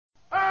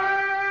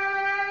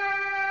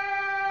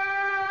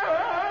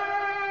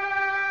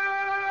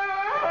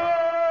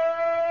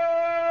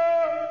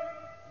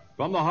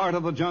From the heart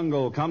of the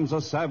jungle comes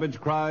a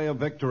savage cry of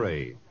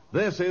victory.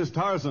 This is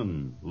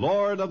Tarzan,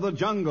 Lord of the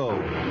Jungle.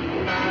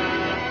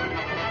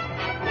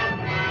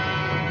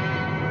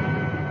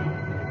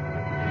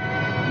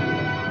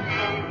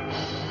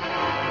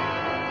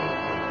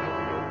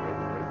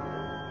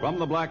 From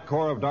the black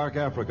core of dark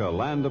Africa,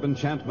 land of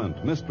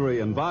enchantment,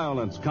 mystery, and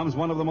violence, comes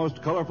one of the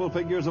most colorful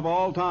figures of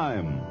all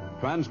time,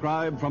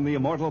 transcribed from the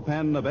immortal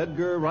pen of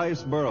Edgar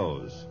Rice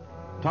Burroughs.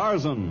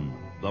 Tarzan,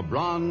 the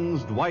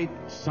bronzed white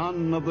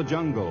son of the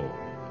jungle.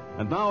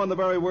 And now, in the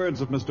very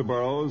words of Mr.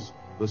 Burroughs,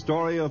 the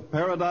story of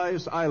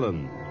Paradise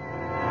Island.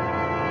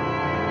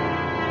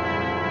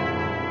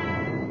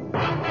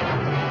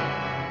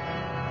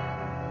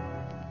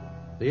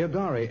 The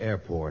Agari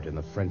Airport in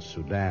the French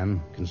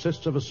Sudan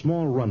consists of a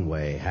small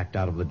runway hacked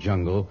out of the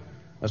jungle,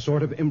 a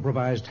sort of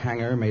improvised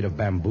hangar made of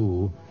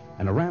bamboo,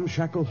 and a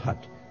ramshackle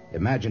hut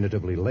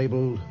imaginatively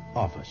labeled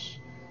Office.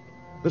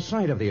 The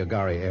sight of the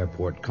Agari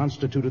Airport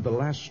constituted the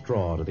last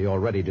straw to the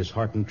already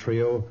disheartened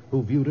trio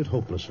who viewed it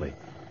hopelessly,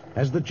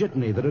 as the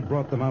jitney that had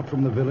brought them out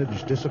from the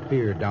village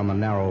disappeared down the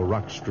narrow,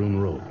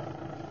 rock-strewn road.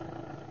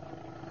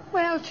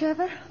 Well,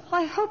 Trevor,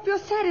 I hope you're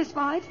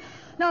satisfied,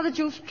 now that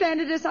you've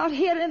stranded us out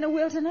here in the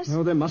wilderness.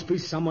 Oh, there must be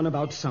someone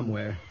about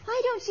somewhere.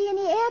 I don't see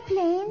any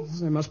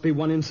airplanes. There must be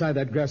one inside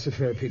that grass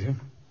affair, Peter.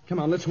 Come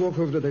on, let's walk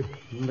over to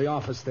the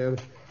office there.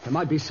 There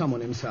might be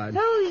someone inside.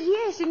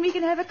 Oh, yes, and we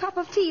can have a cup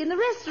of tea in the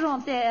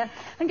restaurant there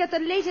and get the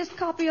latest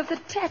copy of the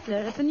Tatler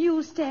at the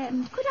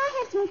newsstand. Could I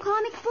have some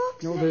comic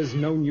books? No, there's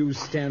no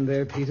newsstand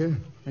there, Peter.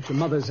 That's your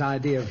mother's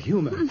idea of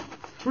humor.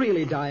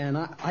 Really, Diane,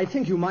 I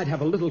think you might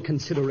have a little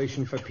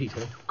consideration for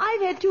Peter.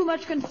 I've had too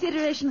much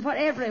consideration for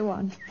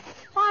everyone.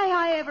 Why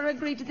I ever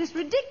agreed to this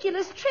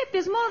ridiculous trip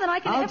is more than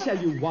I can I'll tell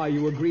you why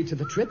you agreed to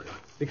the trip.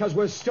 Because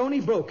we're stony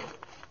broke.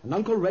 And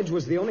Uncle Reg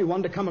was the only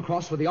one to come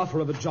across with the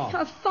offer of a job.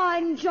 A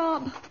fine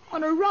job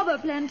on a rubber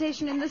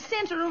plantation in the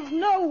center of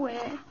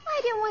nowhere.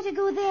 I don't want to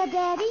go there,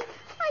 Daddy.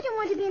 I don't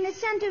want to be in the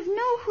center of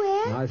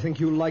nowhere. I think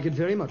you'll like it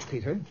very much,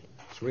 Peter.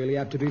 It's really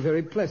apt to be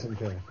very pleasant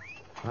there.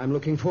 I'm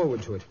looking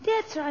forward to it.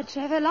 That's right,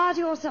 Trevor. Lie to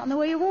your son the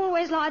way you've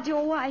always lied to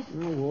your wife.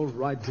 Oh, all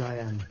right,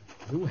 Diane.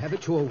 You have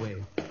it your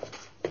way.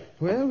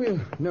 Well,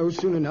 we'll know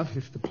soon enough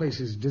if the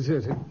place is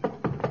deserted.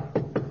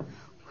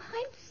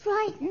 I'm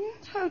frightened.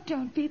 Oh,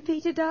 don't be,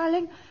 Peter,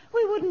 darling.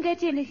 We wouldn't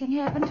let anything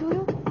happen to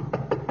you.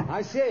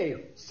 I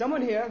say,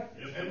 someone here.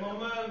 Just a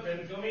moment,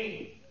 and come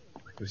in.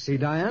 You see,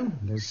 Diane,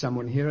 there's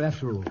someone here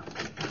after all.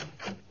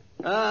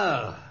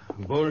 Ah,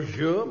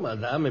 bonjour,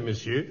 madame et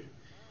monsieur.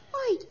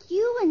 Are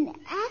you an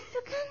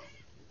African?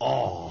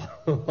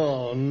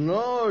 Oh,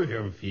 no,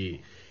 jeune fille.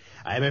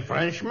 I'm a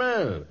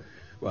Frenchman.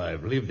 Well,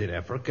 I've lived in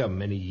Africa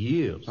many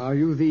years. Are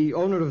you the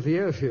owner of the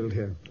airfield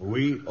here?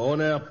 Oui,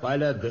 owner,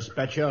 pilot,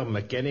 dispatcher,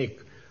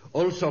 mechanic.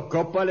 Also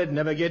co-pilot,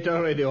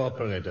 navigator, radio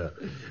operator.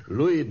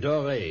 Louis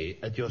Doré,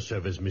 at your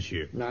service,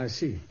 monsieur. I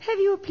see. Have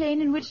you a plane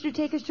in which to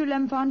take us to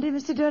Lamfonte,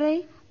 Mr.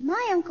 Doré?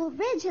 My Uncle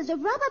Reg has a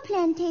rubber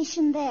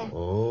plantation there.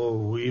 Oh,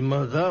 oui,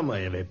 madame, I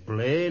have a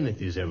plane.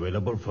 It is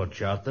available for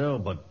charter,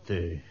 but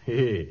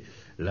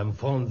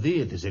Lamfonte,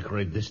 it is a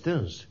great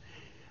distance.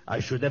 I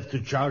should have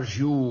to charge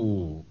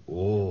you,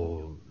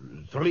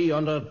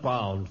 300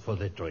 pounds for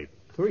the trip.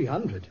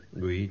 300?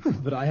 Oui.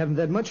 But I haven't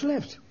that much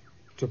left.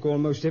 Took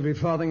almost every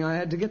farthing I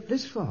had to get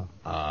this far.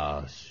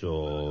 Ah,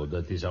 so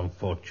that is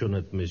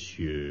unfortunate,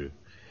 monsieur.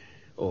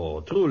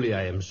 Oh, truly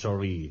I am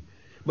sorry.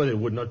 But it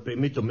would not pay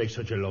me to make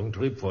such a long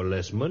trip for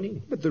less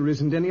money. But there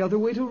isn't any other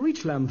way to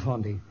reach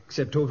Lamfonte,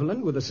 except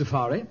overland with a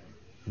safari.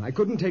 And I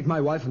couldn't take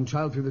my wife and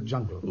child through the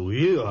jungle.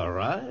 Oui, you are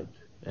right.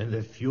 And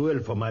the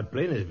fuel for my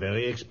plane is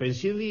very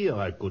expensive here.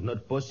 I could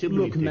not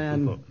possibly... Look,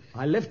 man,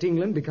 I left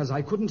England because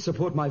I couldn't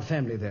support my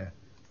family there.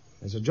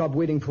 There's a job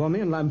waiting for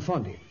me in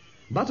Lamfonte.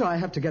 But I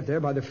have to get there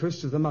by the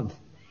 1st of the month.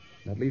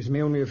 That leaves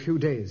me only a few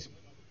days.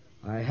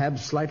 I have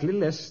slightly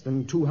less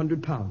than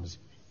 200 pounds.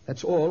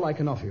 That's all I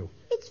can offer you.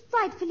 It's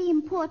frightfully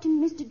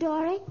important, Mr.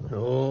 Doré.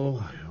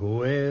 Oh,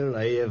 well,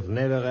 I have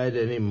never had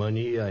any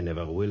money. I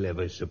never will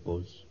ever,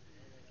 suppose.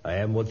 I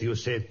am what you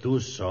say, too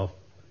soft.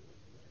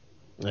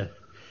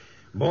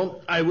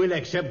 Bon, I will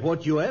accept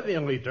what you have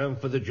in return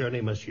for the journey,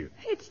 monsieur.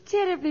 It's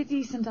terribly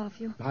decent of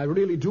you. I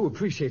really do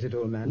appreciate it,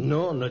 old man.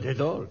 No, not at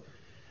all.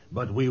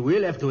 But we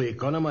will have to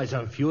economize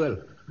on fuel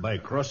by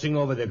crossing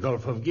over the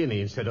Gulf of Guinea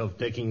instead of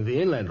taking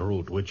the inland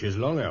route, which is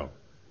longer.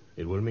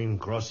 It will mean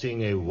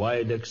crossing a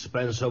wide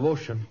expanse of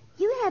ocean.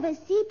 You have a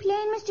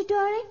seaplane, Mr.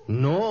 Doré?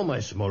 No,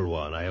 my small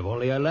one. I have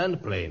only a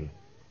land plane.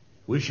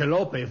 We shall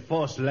hope a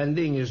forced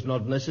landing is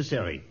not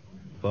necessary.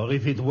 For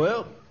if it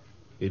were,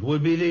 it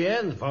would be the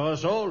end for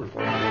us all.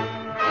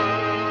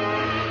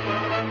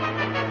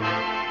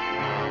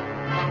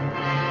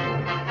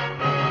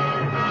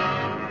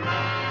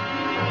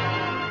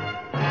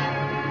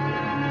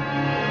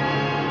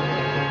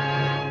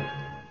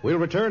 We'll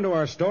return to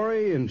our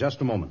story in just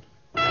a moment.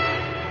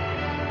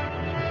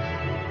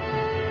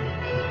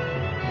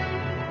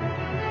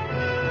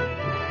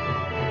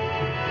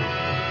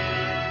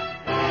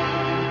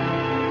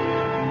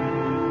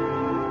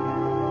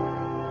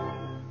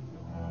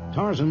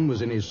 Tarzan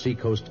was in his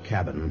seacoast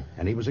cabin,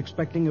 and he was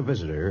expecting a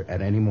visitor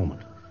at any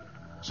moment.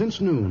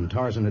 Since noon,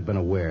 Tarzan had been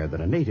aware that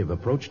a native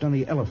approached on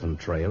the elephant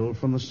trail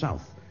from the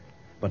south.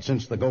 But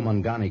since the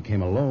Gomangani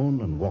came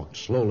alone and walked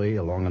slowly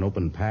along an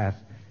open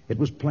path, it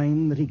was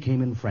plain that he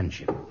came in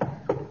friendship.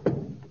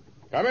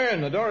 Come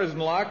in. The door isn't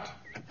locked.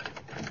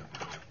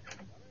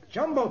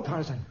 Jumbo,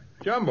 Tarzan.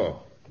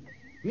 Jumbo.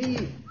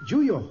 Me,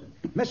 Juyo,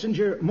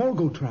 messenger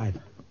Molgo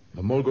tribe.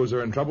 The Mulgos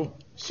are in trouble?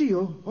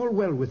 See-o, all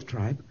well with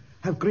tribe.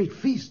 Have great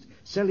feast,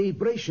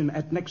 celebration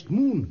at next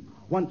moon.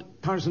 Want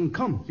Tarzan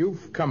come.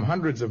 You've come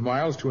hundreds of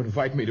miles to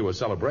invite me to a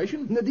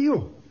celebration?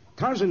 Nadio,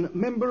 Tarzan,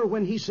 remember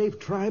when he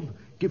saved tribe,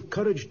 give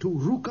courage to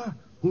Ruka,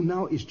 who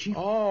now is chief?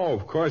 Oh,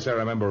 of course I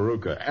remember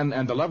Ruka.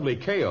 And the lovely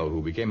Keo,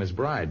 who became his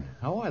bride.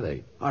 How are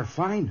they? Are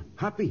fine,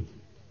 happy.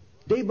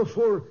 Day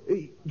before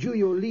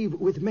Juyo leave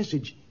with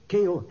message,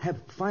 Keo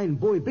have fine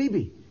boy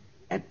baby.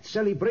 At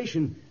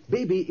celebration,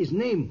 baby is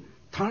named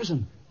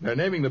Tarzan. They're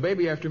naming the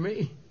baby after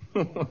me?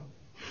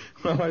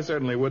 Well, I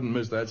certainly wouldn't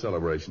miss that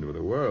celebration for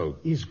the world.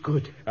 Is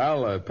good.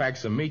 I'll pack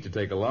some meat to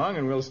take along,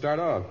 and we'll start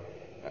off.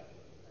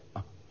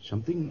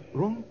 Something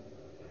wrong?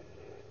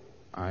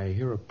 I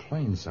hear a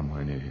plane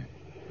somewhere near here.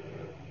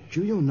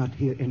 Juyo not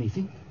hear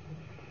anything?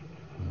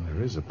 Well,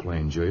 there is a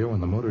plane, Juyo,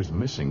 and the motor's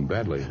missing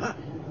badly.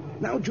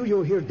 Now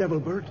Juyo hear Devil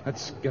Bird.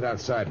 Let's get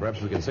outside.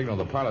 Perhaps we can signal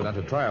the pilot not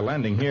to try a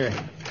landing here.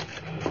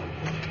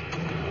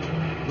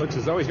 Looks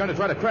as though he's going to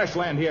try to crash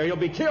land here. He'll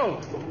be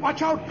killed.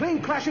 Watch out,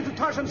 plane crash into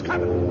Tarzan's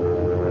cabin.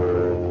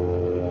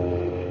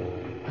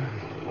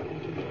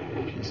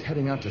 He's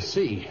heading out to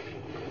sea.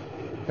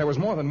 There was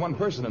more than one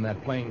person in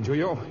that plane,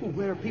 Juyo.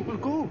 Where people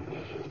go?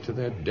 To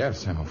their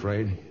deaths, I'm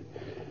afraid.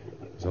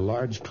 There's a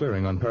large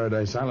clearing on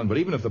Paradise Island, but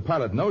even if the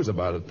pilot knows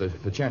about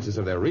it, the chances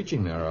of their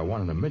reaching there are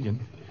 1 in a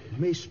million.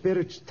 May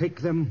spirits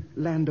take them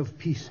land of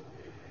peace.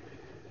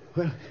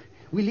 Well,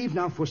 we leave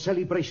now for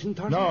celebration,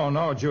 Tarzan?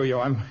 No,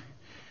 Juyo.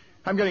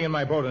 I'm getting in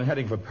my boat and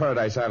heading for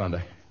Paradise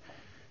Island.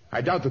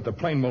 I doubt that the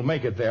plane will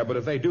make it there, but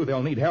if they do,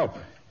 they'll need help.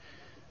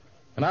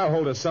 And I'll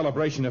hold a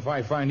celebration if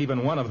I find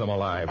even one of them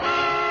alive.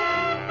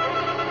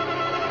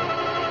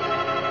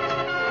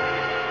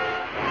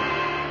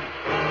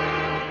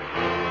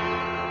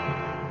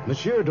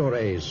 Monsieur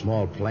Dore's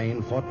small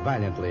plane fought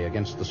valiantly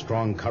against the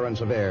strong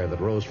currents of air that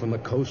rose from the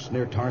coast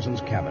near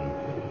Tarzan's cabin.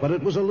 But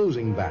it was a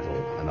losing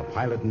battle, and the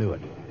pilot knew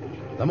it.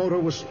 The motor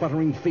was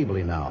sputtering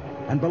feebly now,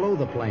 and below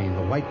the plane,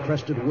 the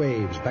white-crested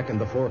waves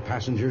beckoned the 4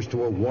 passengers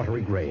to a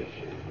watery grave.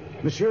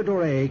 Monsieur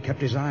Dore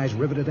kept his eyes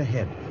riveted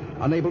ahead,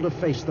 unable to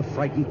face the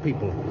frightened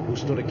people who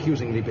stood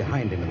accusingly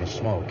behind him in the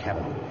small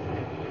cabin.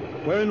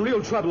 We're in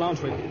real trouble,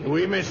 aren't we?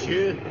 Oui,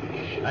 monsieur.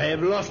 I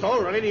have lost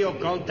all radio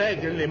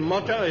contact, and the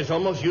motor is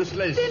almost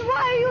useless. Then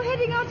why are you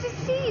heading out to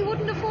sea?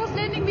 Wouldn't a forced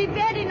landing be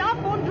bad enough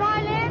on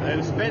dry land?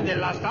 I've spent the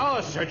last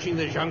hour searching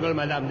the jungle,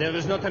 madame. There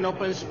is not an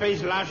open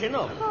space large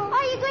enough.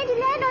 Are you going to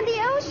land on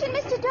the ocean,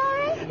 Mr.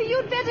 Dory?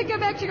 You'd better go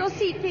back to your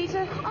seat,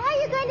 Peter. Are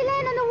you going to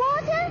land on the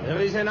water?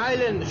 There is an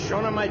island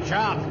shown on my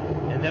chart,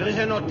 and there is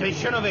a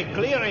notation of a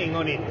clearing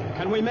on it.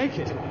 Can we make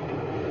it?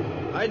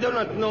 I do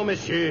not know,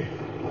 monsieur.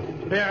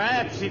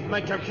 Perhaps if my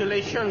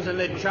calculations and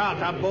the chart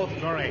are both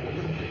correct.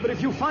 But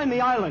if you find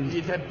the island...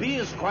 It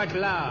appears quite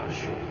large.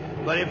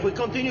 But if we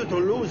continue to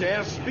lose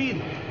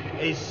airspeed,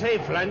 a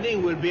safe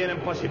landing will be an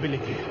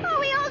impossibility. Are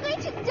we all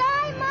going to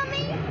die,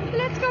 Mummy?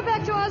 Let's go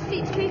back to our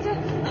seats, Peter.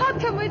 I'll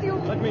come with you.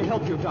 Let me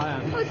help you,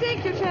 Diane. Oh,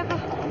 thank you, Trevor.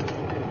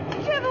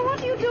 Trevor,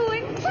 what are you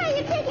doing? Why are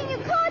you taking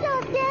your coat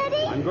off,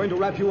 Daddy? I'm going to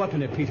wrap you up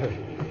in it, Peter.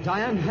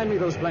 Diane, hand me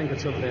those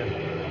blankets over there.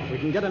 If we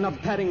can get enough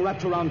padding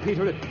wrapped around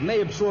Peter, it may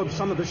absorb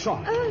some of the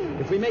shock.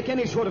 If we make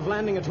any sort of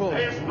landing at all...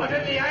 I have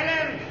spotted the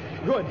island!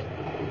 Good.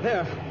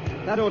 There.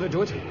 That ought to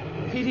do it.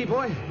 Petey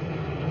boy,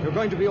 you're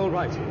going to be all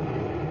right.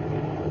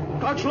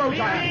 Crouch low,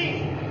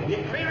 Diane.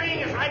 The clearing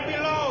is right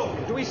below.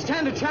 Do we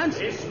stand a chance?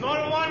 A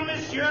small one,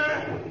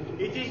 monsieur.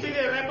 It is in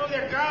the rebel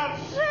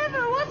guards.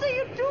 Trevor, what are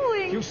you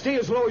doing? You stay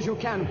as low as you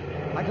can.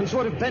 I can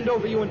sort of bend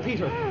over you and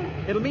Peter.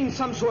 It'll mean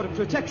some sort of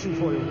protection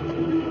for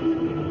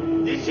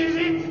you. This is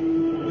it.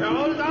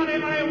 Hold on,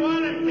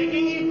 everyone. I'm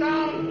taking it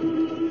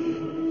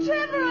down.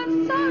 Trevor,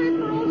 I'm sorry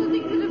for all the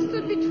things that have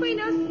stood between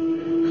us.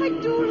 I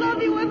do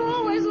love you. I've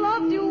always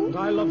loved you. And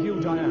I love you,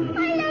 Diane.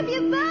 I love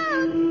you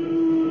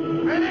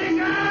both. Ready,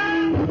 guys?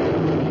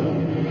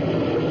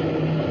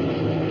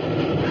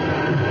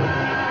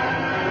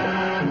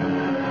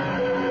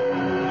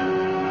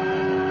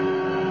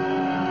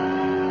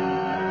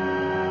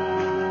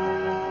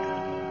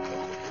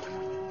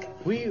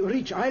 We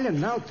reach island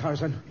now,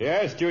 Tarzan.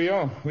 Yes,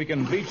 Juyo. We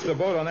can beach the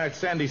boat on that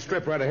sandy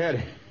strip right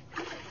ahead.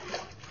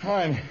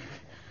 I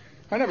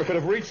never could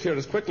have reached here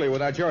as quickly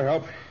without your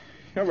help.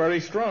 You're very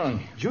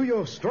strong.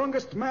 Juyo,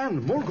 strongest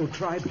man, Morgul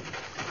tribe.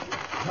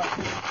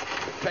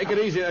 Take it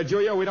easy there,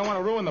 Juyo. We don't want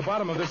to ruin the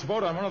bottom of this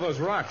boat on one of those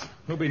rocks.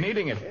 We'll be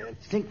needing it.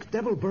 Think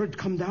Devil Bird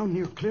come down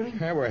near clearing?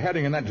 Yeah, we're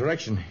heading in that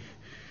direction.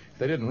 If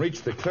they didn't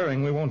reach the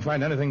clearing, we won't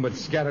find anything but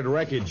scattered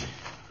wreckage.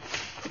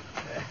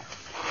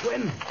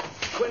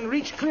 When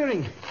reach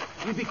clearing,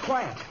 you be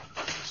quiet.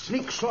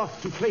 Sneak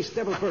soft to place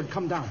Devil Bird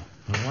come down.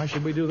 Why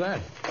should we do that?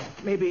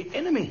 Maybe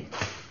enemy.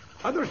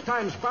 Other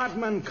times bad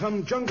men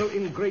come jungle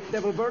in great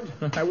devil bird.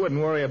 I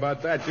wouldn't worry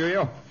about that, do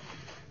you?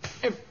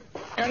 If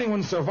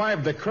anyone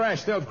survived the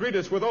crash, they'll greet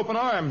us with open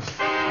arms.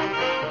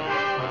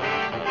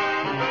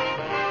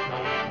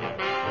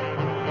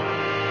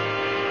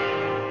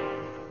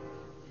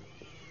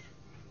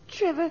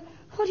 Trevor,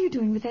 what are you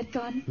doing with that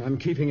gun? I'm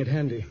keeping it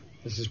handy.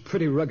 This is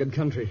pretty rugged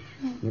country.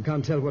 You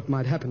can't tell what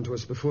might happen to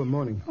us before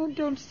morning. Oh,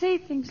 don't say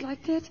things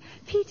like that.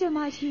 Peter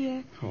might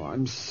hear. Oh,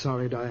 I'm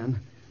sorry,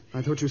 Diane.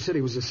 I thought you said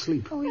he was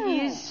asleep. Oh,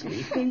 he is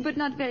sleeping, but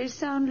not very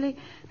soundly.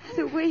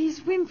 The way he's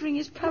whimpering,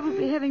 he's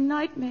probably having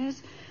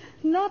nightmares.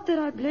 Not that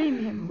I blame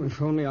him. If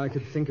only I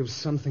could think of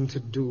something to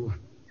do.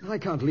 I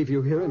can't leave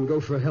you here and go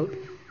for help.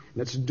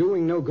 And it's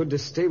doing no good to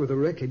stay with the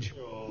wreckage.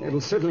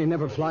 It'll certainly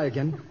never fly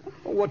again.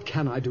 What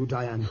can I do,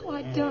 Diane? Oh,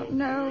 I don't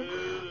know.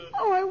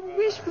 Oh, I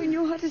wish we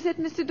knew how to set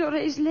Mr.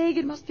 Dore's leg.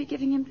 It must be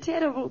giving him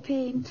terrible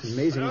pain. It's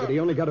amazing that he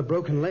only got a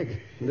broken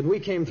leg, and that we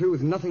came through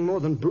with nothing more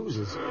than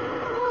bruises.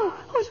 Oh,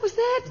 what was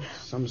that?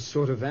 Some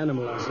sort of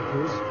animal, I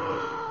suppose.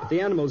 But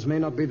the animals may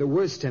not be the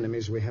worst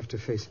enemies we have to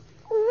face.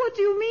 What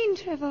do you mean,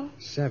 Trevor?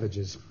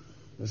 Savages.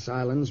 This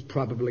island's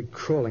probably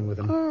crawling with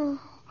them. Oh.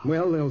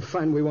 Well, they'll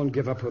find we won't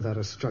give up without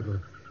a struggle.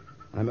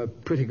 I'm a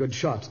pretty good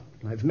shot.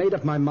 I've made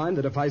up my mind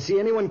that if I see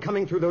anyone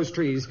coming through those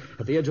trees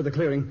at the edge of the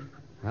clearing,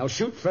 I'll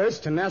shoot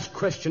first and ask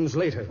questions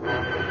later.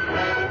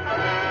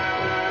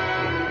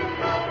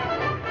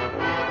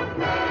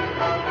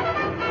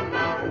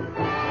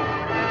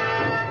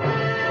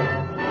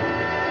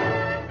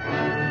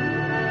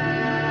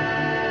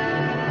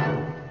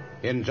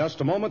 In just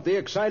a moment, the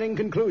exciting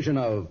conclusion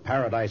of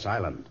Paradise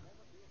Island.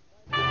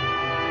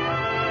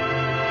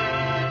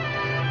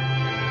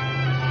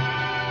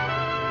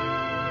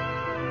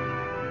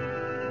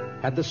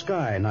 Had the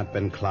sky not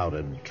been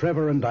clouded,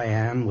 Trevor and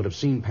Diane would have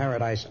seen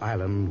Paradise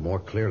Island more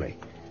clearly.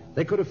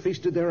 They could have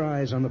feasted their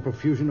eyes on the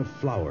profusion of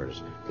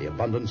flowers, the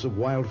abundance of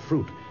wild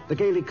fruit, the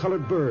gaily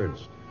colored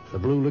birds, the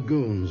blue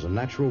lagoons and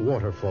natural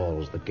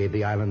waterfalls that gave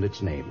the island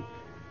its name.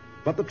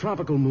 But the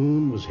tropical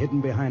moon was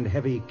hidden behind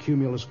heavy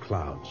cumulus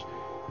clouds,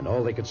 and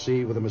all they could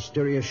see were the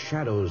mysterious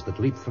shadows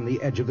that leaped from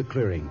the edge of the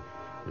clearing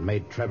and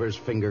made Trevor's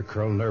finger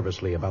curl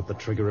nervously about the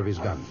trigger of his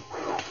gun.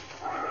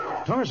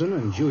 Tarzan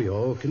and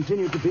Julio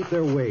continued to beat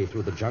their way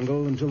through the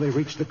jungle until they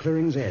reached the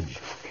clearing's edge.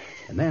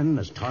 And then,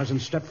 as Tarzan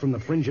stepped from the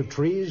fringe of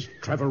trees,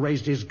 Trevor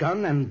raised his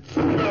gun and...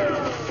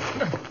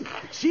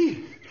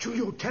 See,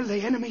 Julio, tell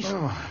the enemies.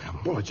 Oh,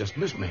 the bullet just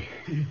missed me.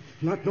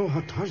 Not know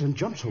how Tarzan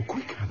jumped so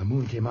quick. The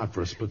moon came out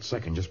for a split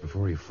second just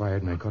before he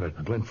fired, and I caught a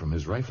glint from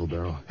his rifle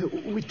barrel.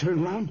 We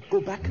turn around,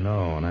 go back?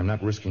 No, and I'm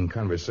not risking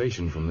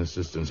conversation from this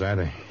distance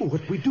either.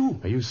 What we do?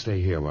 Now, you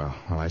stay here while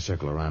I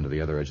circle around to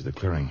the other edge of the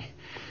clearing.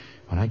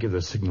 When I give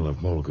the signal of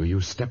Mulgu,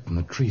 you step from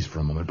the trees for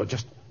a moment, but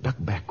just duck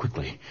back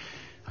quickly.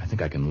 I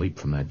think I can leap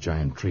from that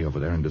giant tree over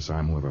there and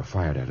disarm whoever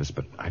fired at us,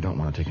 but I don't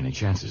want to take any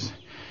chances.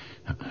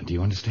 Do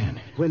you understand?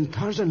 When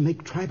Tarzan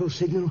make tribal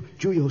signal,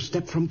 Julio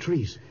step from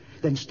trees.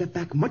 Then step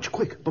back much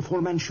quick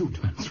before man shoot.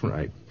 That's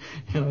right.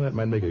 You know, that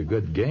might make a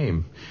good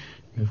game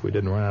if we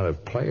didn't run out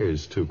of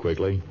players too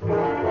quickly.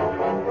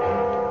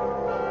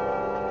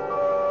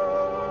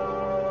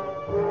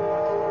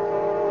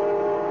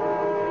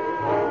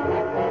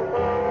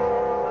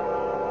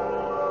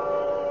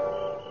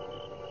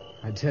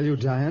 I tell you,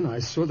 Diane, I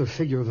saw the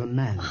figure of a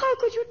man. How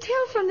could you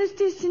tell from this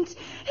distance?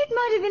 It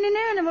might have been an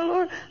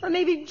animal or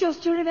maybe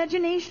just your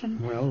imagination.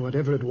 Well,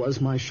 whatever it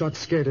was, my shot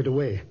scared it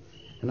away.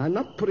 And I'm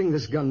not putting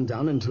this gun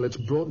down until it's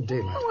broad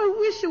daylight. Oh, I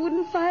wish you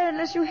wouldn't fire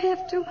unless you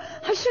have to.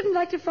 I shouldn't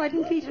like to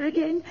frighten Peter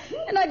again.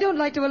 And I don't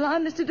like to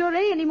alarm Mr. Dore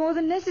any more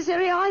than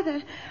necessary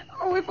either.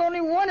 Oh, if only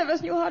one of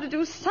us knew how to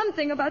do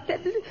something about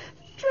that.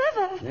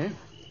 Trevor! Yeah?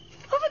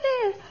 Over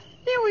there.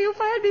 There where you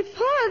fired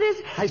before.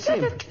 I see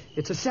him.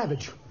 It's a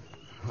savage.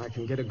 I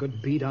can get a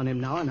good beat on him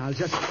now, and I'll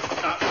just...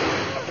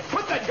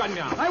 Put that gun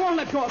down! I won't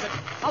let go of it.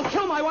 I'll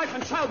kill my wife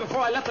and child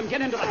before I let them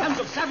get into the hands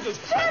of savages.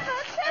 Trevor,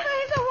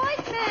 he's a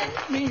white man.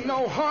 Mean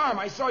no harm.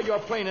 I saw your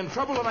plane in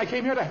trouble, and I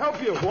came here to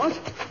help you. What?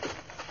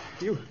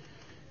 You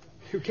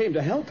came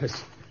to help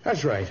us?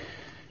 That's right.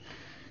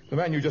 The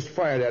man you just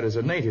fired at is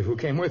a native who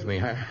came with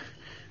me.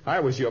 I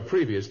was your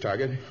previous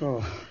target.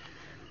 Oh,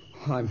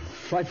 I'm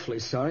frightfully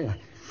sorry.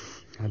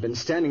 I've been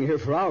standing here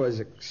for hours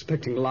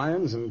expecting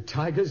lions and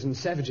tigers and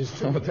savages,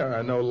 too. Oh, but there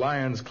are no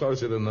lions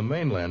closer than the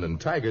mainland,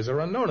 and tigers are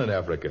unknown in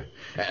Africa.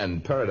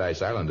 And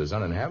Paradise Island is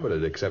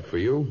uninhabited except for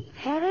you.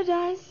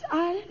 Paradise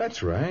Island?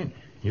 That's right.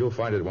 You'll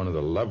find it one of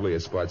the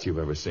loveliest spots you've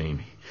ever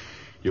seen.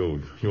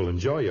 You'll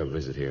enjoy your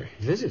visit here.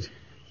 Visit?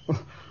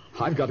 Oh,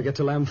 I've got to get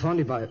to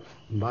Lamfondi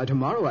by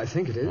tomorrow, I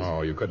think it is.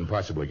 Oh, you couldn't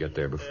possibly get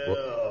there before...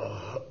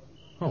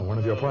 Oh, one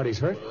of your party's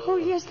hurt? Oh,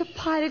 yes, the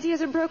pilot. He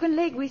has a broken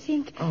leg, we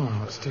think. Oh,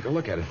 let's take a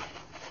look at it.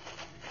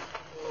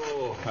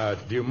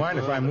 Do you mind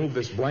if I move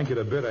this blanket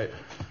a bit?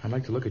 I'd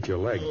like to look at your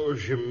leg. Oh,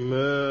 je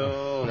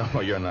meurs.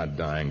 No, you're not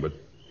dying, but...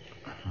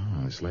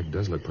 Oh, this leg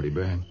does look pretty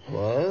bad.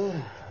 What?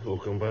 Vous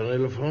comprenez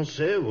le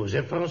français? Vous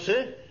êtes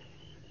français?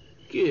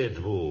 Qui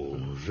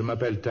êtes-vous? Je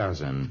m'appelle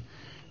Tarzan,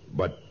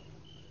 but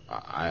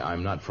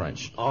I'm not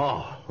French.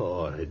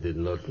 Oh, I did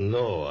not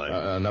know.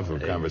 Enough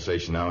of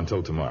conversation now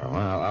until tomorrow.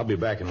 I'll be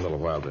back in a little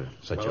while to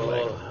set your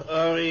leg.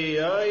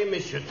 Hurry,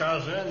 Monsieur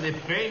Tarzan. The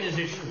pain is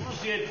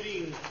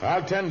excruciating.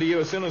 I'll tend to you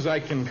as soon as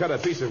I can cut a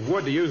piece of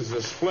wood to use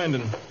as a splint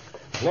and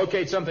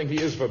locate something to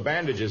use for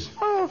bandages.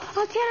 Oh,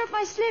 I'll tear up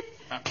my slip.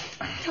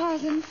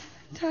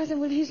 Tarzan,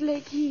 will his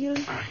leg heal?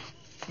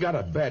 Got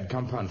a bad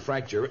compound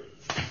fracture.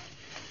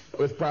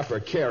 With proper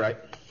care, I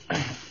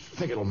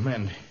think it'll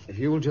mend. If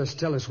you will just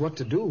tell us what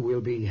to do,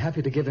 we'll be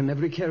happy to give him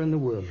every care in the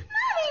world.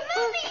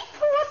 Mommy!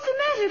 What's the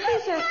matter,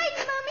 Peter? I'm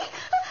frightened, Mommy.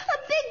 A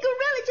big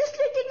gorilla just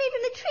looked at me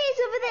from the trees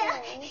over there.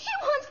 He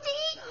wants to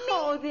eat me.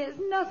 Oh, there's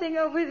nothing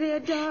over there,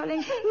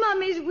 darling.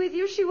 Mummy's with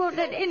you. She won't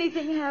let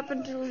anything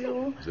happen to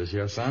you. Is this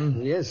your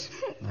son? Yes.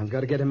 I've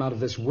got to get him out of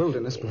this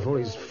wilderness before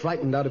he's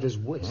frightened out of his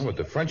wits. Oh, but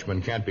the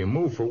Frenchman can't be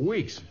moved for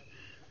weeks.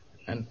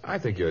 And I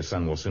think your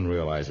son will soon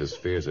realize his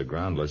fears are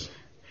groundless.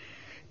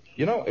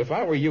 You know, if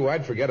I were you,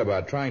 I'd forget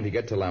about trying to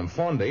get to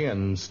Lamfondi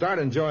and start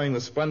enjoying the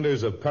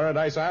splendors of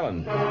Paradise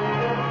Island.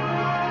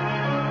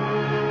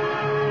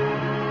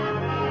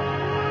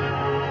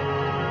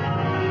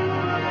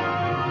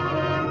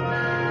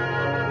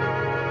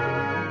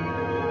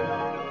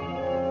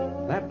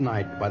 That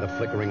night, by the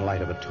flickering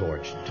light of a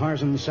torch,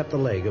 Tarzan set the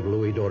leg of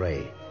Louis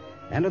Doré.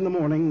 And in the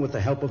morning, with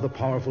the help of the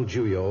powerful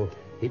Juyo,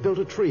 he built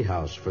a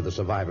treehouse for the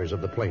survivors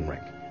of the plane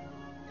wreck.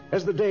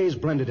 As the days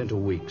blended into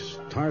weeks,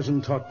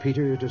 Tarzan taught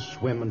Peter to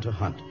swim and to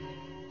hunt.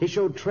 He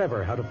showed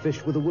Trevor how to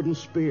fish with a wooden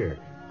spear,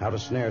 how to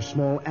snare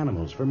small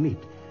animals for meat,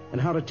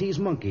 and how to tease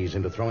monkeys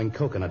into throwing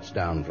coconuts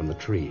down from the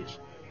trees.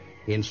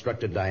 He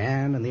instructed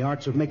Diane in the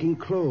arts of making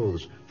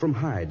clothes from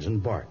hides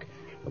and bark,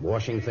 of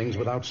washing things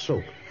without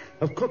soap,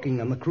 of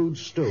cooking on the crude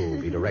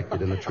stove he'd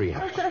erected in the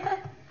treehouse.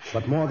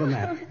 But more than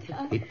that,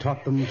 he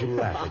taught them to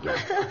laugh again.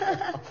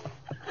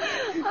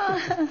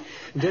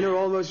 Dinner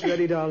almost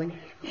ready, darling?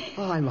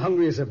 Oh, I'm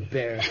hungry as a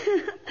bear.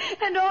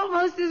 And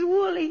almost as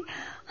woolly.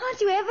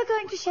 Aren't you ever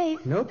going to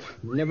shave? Nope,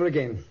 never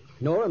again.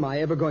 Nor am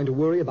I ever going to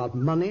worry about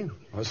money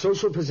or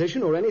social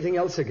position or anything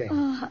else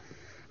again.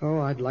 Oh,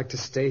 I'd like to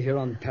stay here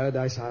on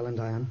Paradise Island,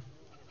 Diane.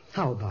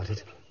 How about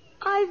it?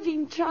 I've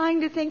been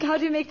trying to think how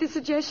to make the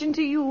suggestion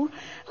to you.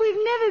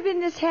 We've never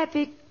been this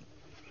happy.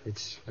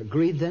 It's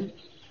agreed, then?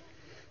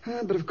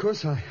 But of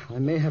course, I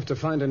may have to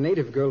find a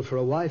native girl for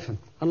a wife,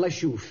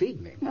 unless you feed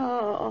me.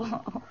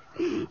 Oh,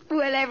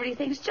 well,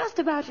 everything's just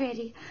about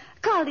ready.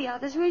 Call the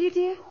others, will you,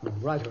 dear?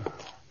 Right.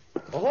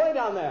 Ahoy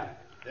down there.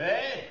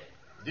 Hey,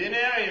 dinner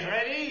is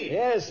ready?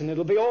 Yes, and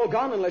it'll be all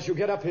gone unless you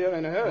get up here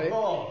in a hurry.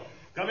 Oh,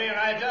 coming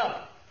right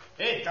up.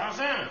 Hey,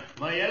 Tarzan,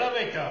 my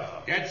elevator.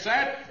 Get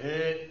set.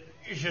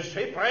 Je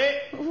suis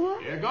prêt.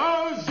 What? Here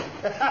goes.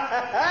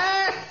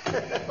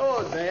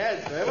 Oh,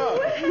 there's Trevor.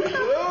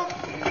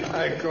 Look,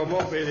 I come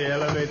up in the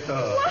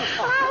elevator.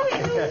 How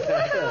in the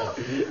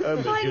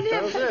world? Monsieur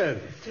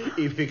Tarzan,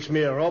 he fixed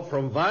me a rope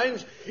from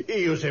vines.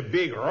 He used a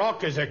big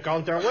rock as a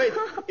counterweight.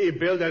 He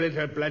built a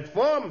little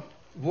platform.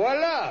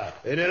 Voila,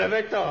 an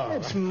elevator.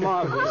 It's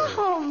marvelous.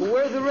 Oh.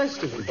 Where are the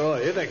rest of them? Oh,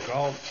 here they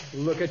come.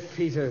 Look at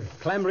Peter,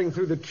 clambering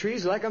through the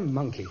trees like a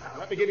monkey.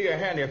 Let me give you a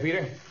hand here,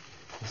 Peter.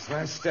 This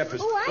last step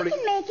is Oh, pretty... I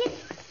can make it.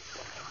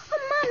 Oh,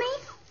 Mommy,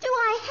 do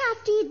I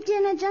have to eat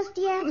dinner just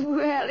yet?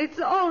 Well, it's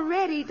all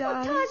ready, Oh,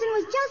 darling. Tarzan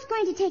was just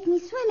going to take me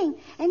swimming,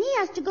 and he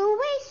has to go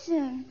away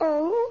soon.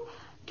 Oh,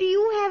 do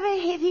you have a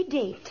heavy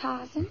date,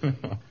 Tarzan?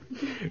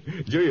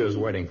 Julia's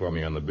waiting for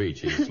me on the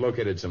beach. He's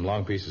located some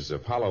long pieces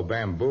of hollow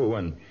bamboo,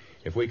 and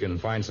if we can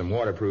find some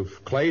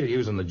waterproof clay to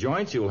use in the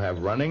joints, you'll have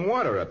running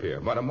water up here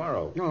by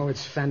tomorrow. Oh,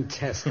 it's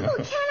fantastic. Oh,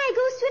 can I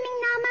go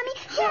swimming now, Mommy?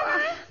 Can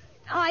I?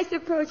 I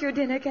suppose your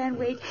dinner can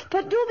wait,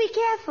 but do be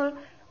careful.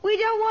 We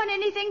don't want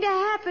anything to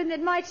happen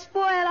that might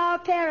spoil our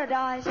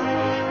paradise.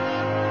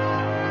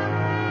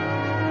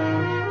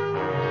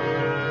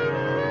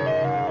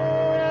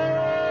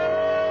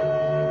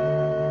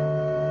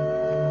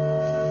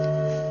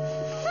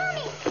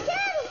 Mommy,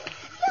 Daddy,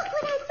 look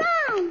what I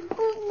found.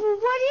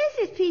 What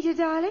is it, Peter,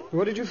 darling?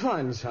 What did you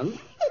find, son?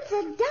 It's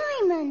a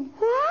diamond.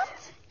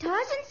 What?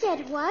 Tarzan said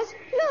it was.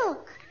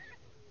 Look.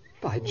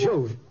 By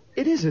Jove,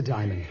 it is a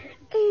diamond.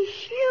 A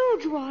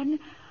huge one.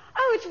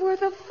 Oh, it's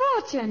worth a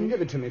fortune.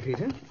 Give it to me,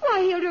 Peter.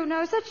 Why, he'll do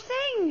no such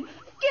thing. Give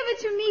it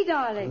to me,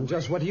 darling. And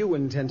just what do you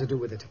intend to do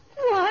with it?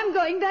 Well, I'm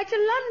going back to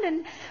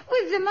London.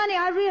 With the money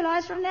I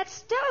realized from that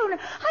stone,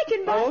 I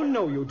can buy... Oh,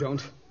 no, you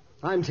don't.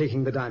 I'm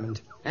taking the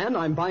diamond. And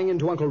I'm buying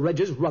into Uncle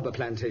Reg's rubber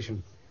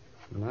plantation.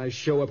 When I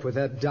show up with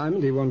that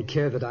diamond, he won't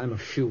care that I'm a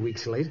few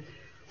weeks late.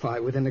 Why,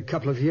 within a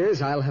couple of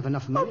years, I'll have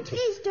enough money Oh, to...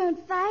 please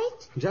don't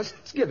fight. Just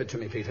give it to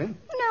me, Peter. No,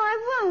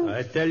 I won't.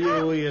 I tell you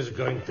who he is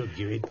going to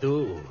give it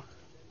to.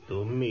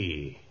 To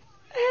me.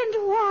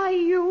 And why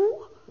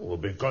you? Well,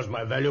 because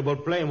my valuable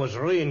plane was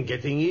ruined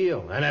getting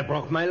ill, and I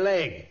broke my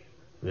leg.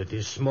 That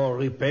is small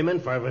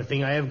repayment for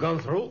everything I have gone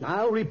through.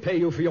 I'll repay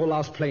you for your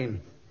lost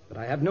plane. But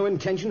I have no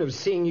intention of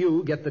seeing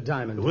you get the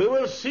diamond. We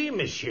will see,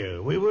 monsieur.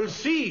 We will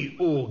see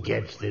who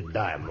gets the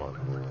diamond.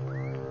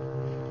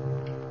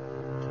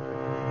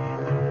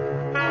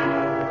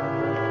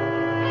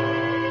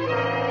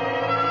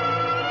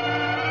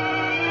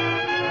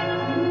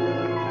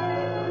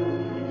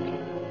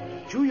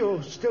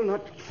 still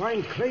not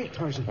find clay,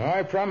 Tarzan?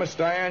 I promised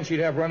Diane she'd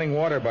have running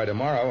water by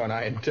tomorrow, and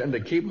I intend to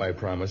keep my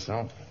promise.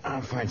 I'll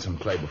find some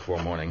clay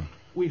before morning.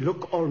 We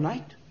look all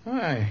night?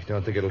 I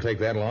don't think it'll take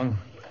that long.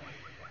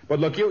 But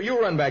look,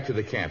 you run back to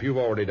the camp. You've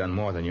already done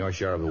more than your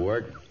share of the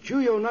work.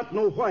 Juyo not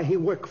know why he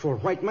work for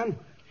white man.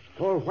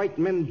 All white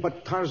men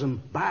but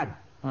Tarzan bad.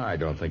 I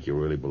don't think you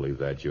really believe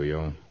that,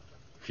 Juyo.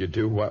 If you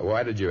do,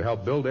 why did you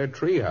help build their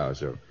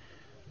treehouse or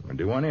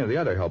do any of the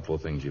other helpful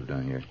things you've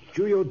done here?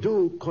 Juyo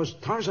do cause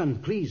Tarzan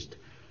pleased.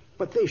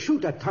 But they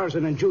shoot at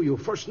Tarzan and Juyo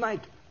first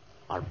night.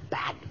 Are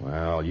bad.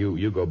 Well,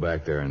 you go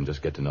back there and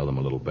just get to know them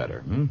a little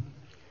better, hmm?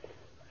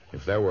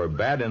 If there were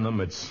bad in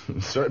them, it's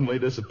certainly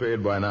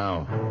disappeared by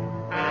now.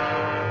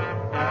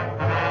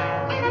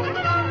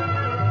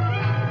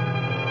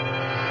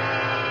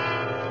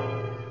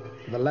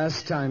 The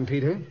last time,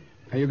 Peter.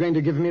 Are you going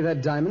to give me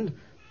that diamond?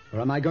 Or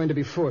am I going to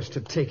be forced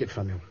to take it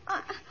from you?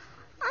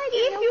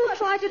 If you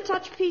try to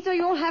touch Peter,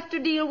 you'll have to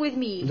deal with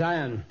me.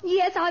 Diane.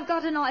 Yes, I've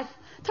got a knife.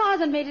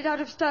 Tarzan made it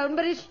out of stone,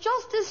 but it's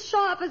just as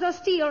sharp as a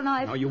steel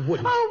knife. No, you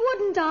wouldn't. Oh,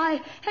 wouldn't I?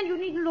 And you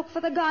needn't look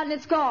for the gun.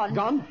 It's gone.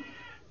 Gone?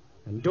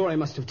 And Dory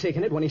must have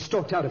taken it when he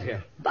stalked out of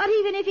here. But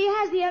even if he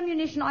has the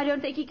ammunition, I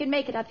don't think he can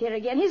make it up here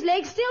again. His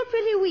leg's still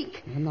pretty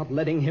weak. I'm not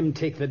letting him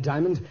take the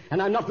diamond,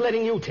 and I'm not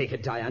letting you take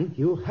it, Diane.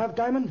 You have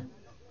diamond?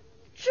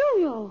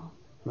 Juyo.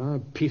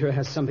 Peter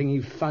has something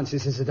he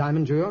fancies as a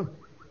diamond, Juyo.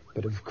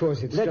 But of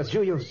course it's Let just...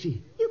 Juyo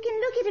see. You can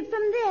look at it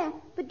from there,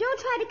 but don't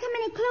try to come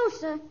any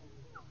closer.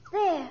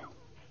 There.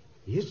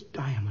 His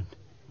diamond.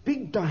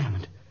 Big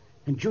diamond.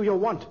 And Juyo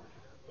want.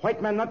 White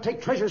man not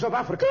take treasures of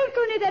Africa. Don't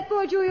go near that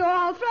boy, Juyo.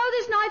 I'll throw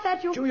this knife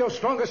at you. Juyo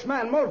strongest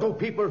man, Mordo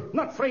people.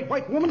 Not afraid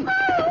white woman.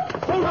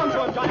 Hold on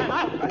to him, Diane.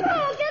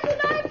 Oh, get the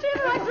knife,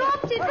 Jim. I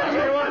dropped it.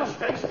 Everyone,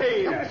 stand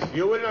still.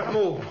 You will not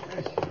move.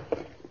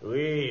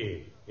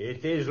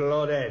 It is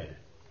loaded.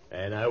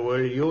 And I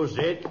will use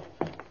it.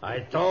 I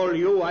told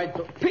you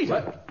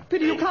Peter!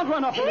 Peter, you can't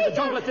run off into the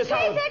jungle at this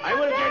hour. I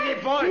will get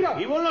it, boy. Peter.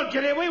 He will not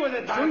get away with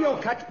it. Juyo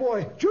catch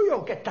boy.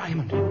 Juyo get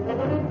diamond.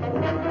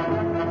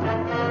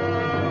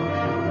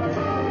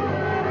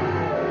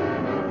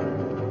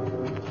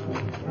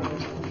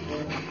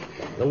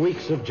 The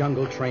weeks of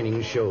jungle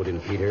training showed in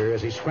Peter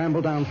as he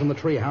scrambled down from the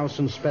treehouse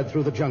and sped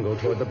through the jungle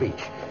toward the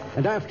beach.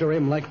 And after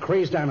him, like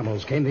crazed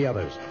animals, came the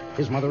others.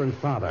 His mother and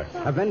father,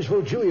 a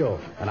vengeful Juyo,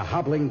 and a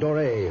hobbling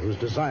Doré whose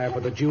desire for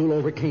the jewel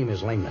overcame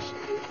his lameness.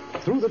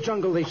 Through the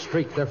jungle they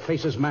streaked, their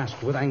faces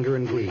masked with anger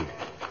and greed.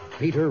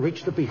 Peter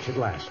reached the beach at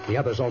last, the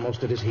others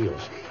almost at his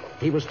heels.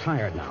 He was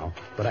tired now,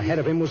 but ahead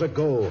of him was a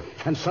goal,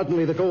 and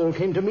suddenly the goal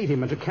came to meet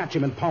him and to catch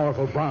him in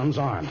powerful bronze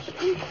arms.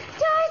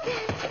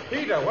 Tarzan!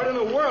 Peter, what in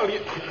the world?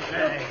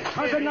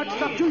 Tarzan not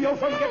stop Juyo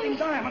from getting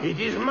diamond. It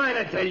is mine,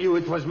 I tell you.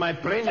 It was my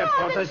brain that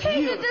brought us Peter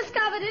here.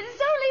 discovered it.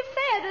 It's only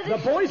fair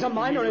that... The boy's a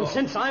minor, and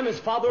since I'm his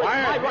father, it's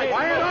my right...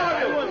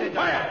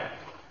 Quiet!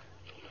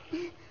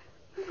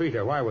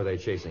 Peter, why were they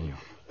chasing you?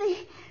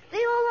 They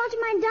all wanted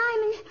my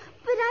diamond,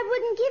 but I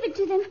wouldn't give it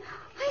to them.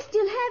 I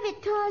still have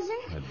it,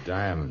 Tarzan. A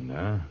diamond,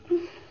 huh?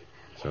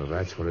 So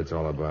that's what it's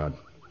all about.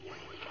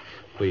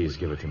 Please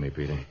give it to me,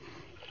 Peter.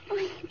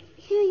 Oh,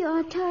 here you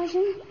are,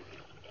 Tarzan.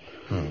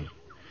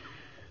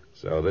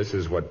 So this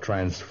is what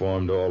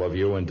transformed all of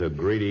you into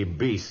greedy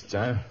beasts,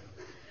 huh?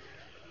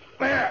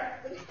 There!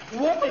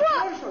 What?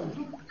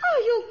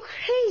 Oh, you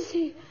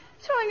crazy.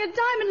 Throwing a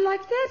diamond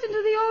like that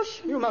into the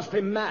ocean. You must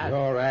be mad.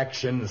 Your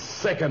actions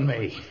sicken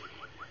me.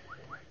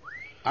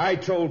 I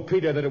told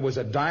Peter that it was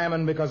a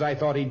diamond because I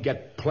thought he'd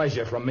get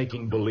pleasure from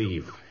making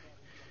believe.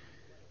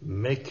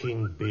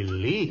 Making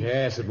believe?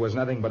 Yes, it was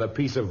nothing but a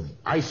piece of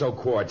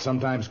isoquartz,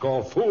 sometimes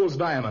called fool's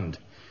diamond.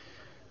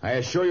 I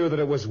assure you that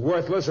it was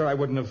worthless or I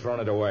wouldn't have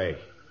thrown it away.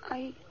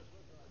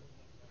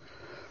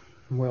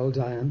 Well,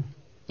 Diane,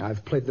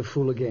 I've played the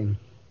fool again.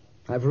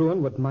 I've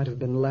ruined what might have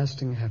been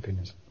lasting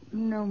happiness.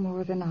 No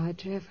more than I,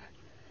 Trevor.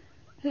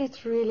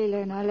 Let's really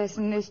learn our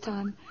lesson this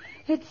time.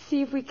 Let's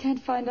see if we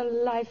can't find a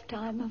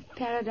lifetime of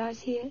paradise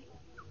here.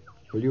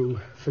 Will you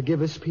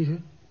forgive us,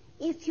 Peter?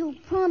 If you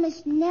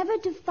promise never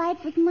to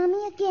fight with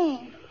Mommy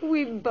again.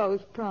 We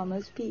both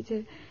promise,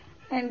 Peter.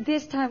 And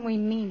this time we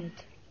mean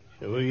it.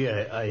 Oh,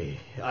 yeah,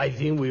 I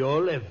think we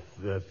all have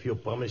a few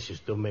promises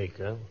to make,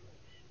 huh?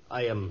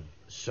 I am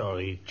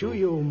sorry, too.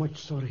 Juyo much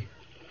sorry.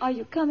 Are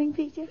you coming,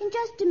 Peter? In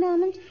just a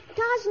moment,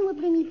 Tarzan will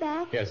bring me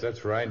back. Yes,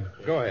 that's right.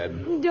 Go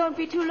ahead. Don't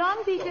be too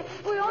long, Peter.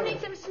 We all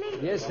need some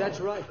sleep. Yes, that's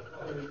right.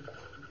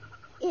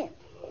 It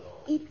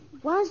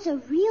was a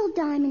real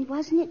diamond,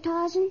 wasn't it,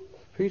 Tarzan?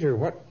 Peter,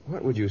 what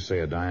would you say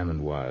a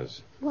diamond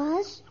was?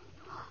 Was?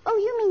 Oh,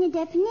 you mean a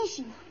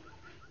definition.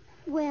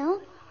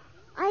 Well,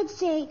 I'd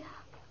say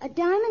a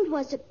diamond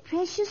was a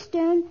precious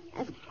stone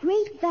of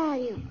great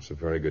value. It's a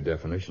very good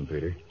definition,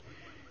 Peter.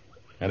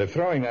 And if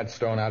throwing that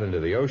stone out into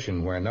the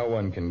ocean where no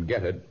one can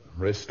get it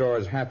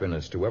restores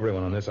happiness to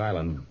everyone on this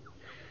island,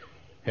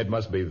 it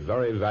must be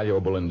very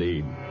valuable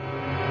indeed.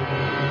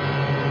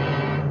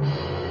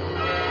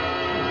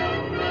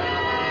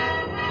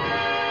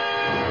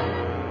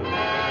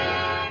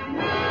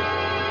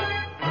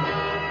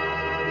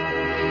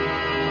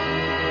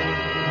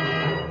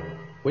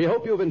 We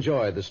hope you've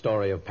enjoyed the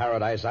story of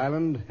Paradise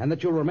Island and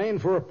that you'll remain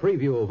for a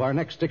preview of our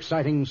next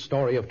exciting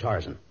story of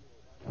Tarzan.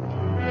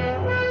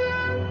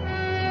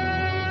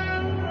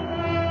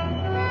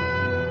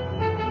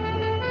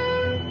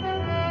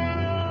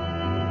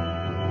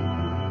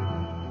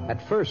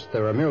 At first,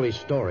 there are merely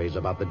stories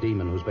about the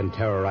demon who's been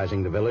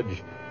terrorizing the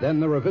village. Then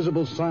there are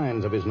visible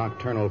signs of his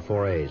nocturnal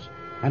forays.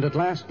 And at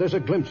last, there's a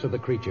glimpse of the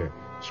creature,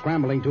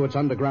 scrambling to its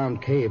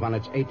underground cave on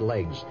its 8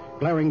 legs,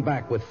 glaring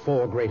back with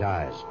 4 great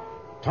eyes.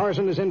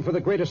 Tarzan is in for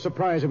the greatest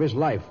surprise of his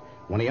life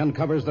when he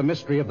uncovers the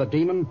mystery of the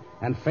demon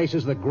and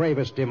faces the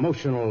gravest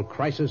emotional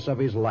crisis of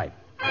his life.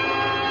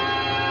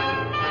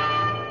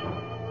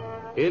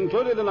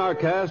 Included in our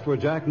cast were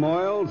Jack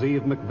Moyles,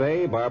 Eve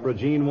McVeigh, Barbara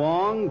Jean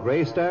Wong,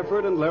 Gray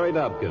Stafford, and Larry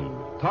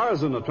Dobkin.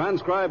 Tarzan, a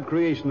transcribed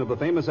creation of the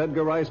famous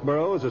Edgar Rice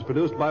Burroughs, is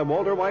produced by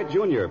Walter White,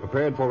 Jr.,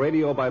 prepared for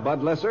radio by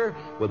Bud Lesser,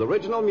 with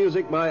original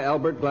music by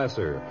Albert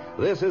Glasser.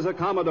 This is a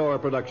Commodore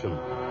production.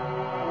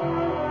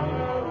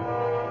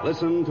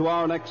 Listen to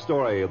our next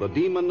story, The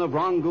Demon of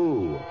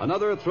Rangoon,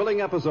 another thrilling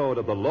episode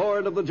of The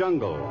Lord of the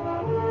Jungle.